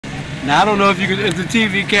Now I don't know if the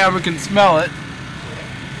TV camera can smell it.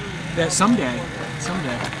 Yeah, someday.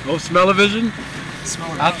 Oh, smell-o-vision?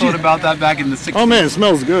 I thought about that back in the 60s. Oh man, it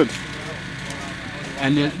smells good.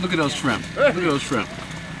 And then, look at those shrimp. Look at those shrimp. You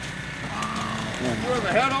have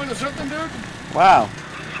a hat on or something, dude? Wow.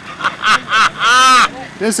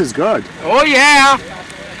 This is good. Oh yeah.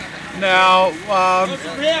 Now,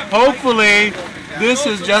 hopefully, this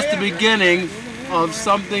is just the beginning of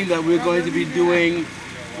something that we're going to be doing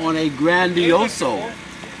on a grandioso.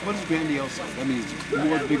 What is grandioso? That means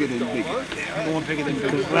more bigger than big. More bigger than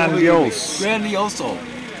big. Grandiose. Grandioso.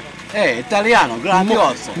 Hey, Italiano,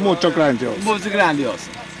 grandioso. Mucho grandiose. Molto grandioso.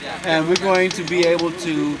 And we're going to be able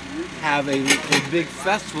to have a big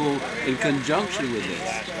festival in conjunction with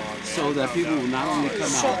this, so that people will not only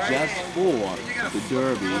come out just for the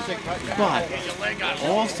Derby, but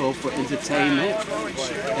also for entertainment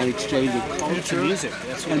and exchange of culture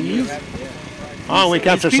and music. Oh, we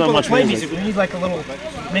capture so much music. We need like a little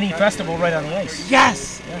mini festival right on the ice.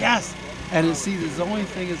 Yes, yes. And see, the only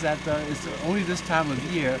thing is that it's only this time of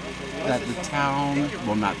year that the town,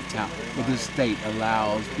 well, not the town, but the state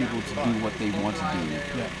allows people to do what they want to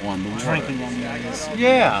do on the water. Drinking on the ice.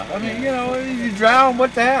 Yeah, I mean, you know, you drown,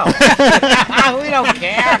 what the hell? We don't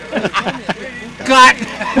care. Cut.